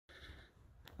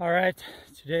All right,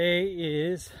 today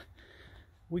is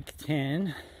week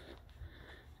 10,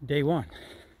 day 1,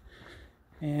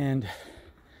 and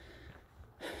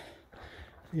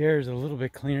the air is a little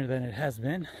bit cleaner than it has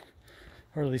been,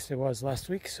 or at least it was last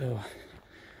week, so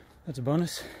that's a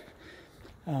bonus.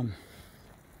 Got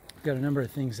a number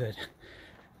of things that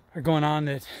are going on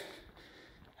that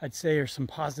I'd say are some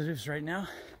positives right now.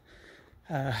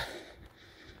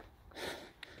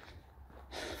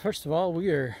 First of all,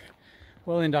 we are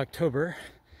well into October,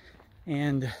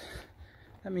 and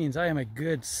that means I am a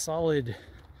good solid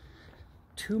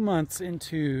 2 months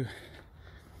into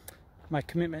my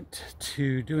commitment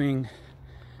to doing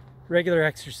regular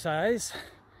exercise,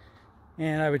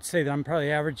 and I would say that I'm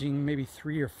probably averaging maybe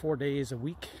 3 or 4 days a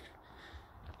week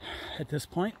at this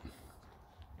point,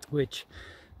 which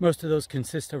most of those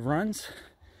consist of runs,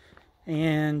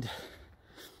 and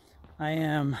I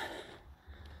am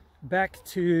back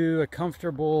to a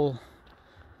comfortable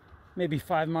maybe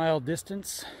 5-mile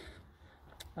distance.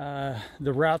 The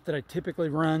route that I typically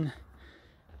run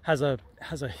has a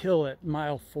hill at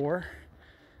mile 4.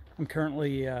 I'm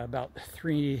currently about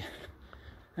 3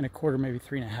 1/4, maybe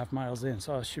 3.5 miles in,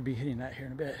 so I should be hitting that here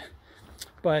in a bit.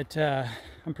 But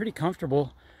I'm pretty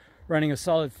comfortable running a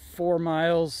solid 4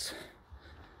 miles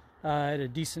at a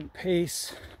decent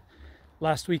pace.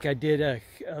 Last week I did a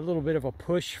little bit of a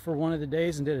push for one of the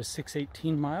days and did a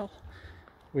 6:18 mile,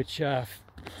 which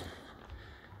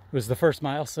was the first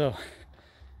mile, so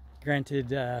granted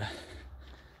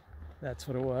that's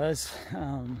what it was.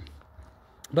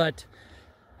 But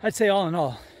I'd say all in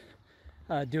all,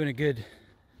 doing a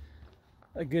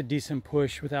good decent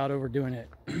push without overdoing it.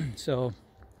 So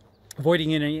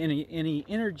avoiding any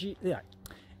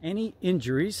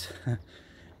injuries,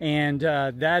 and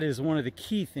that is one of the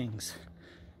key things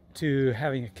to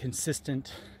having a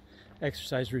consistent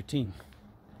exercise routine.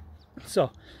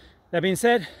 So that being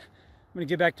said, I'm gonna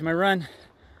get back to my run.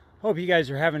 Hope you guys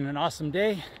are having an awesome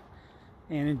day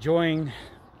and enjoying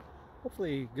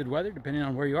hopefully good weather depending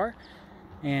on where you are,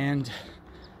 and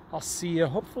I'll see you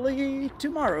hopefully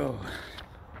tomorrow.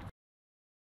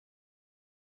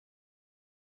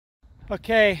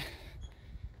 Okay,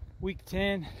 week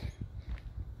 10,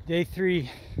 day 3,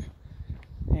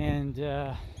 and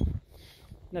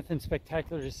nothing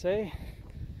spectacular to say.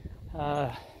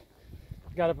 Got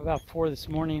up about 4 this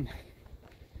morning,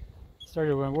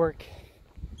 started my work.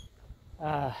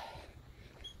 To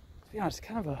be honest,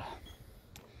 kind of a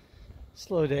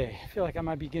slow day. I feel like I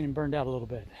might be getting burned out a little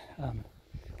bit,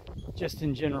 just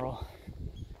in general.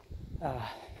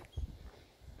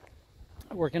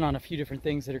 Working on a few different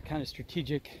things that are kind of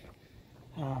strategic.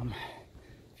 A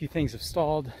few things have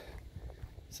stalled,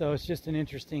 so it's just an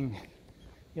interesting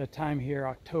time here.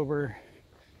 October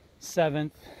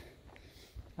 7th.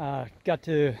 Got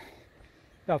to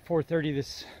about 4:30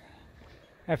 this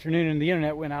afternoon and the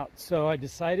internet went out, so I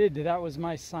decided that was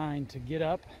my sign to get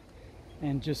up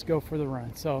and just go for the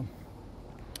run. So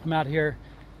I'm out here,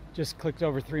 just clicked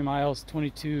over 3 miles,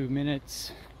 22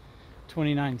 minutes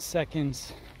 29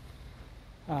 seconds.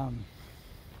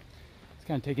 It's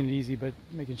kind of taking it easy, but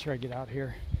making sure I get out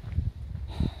here,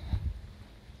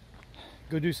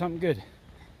 go do something good.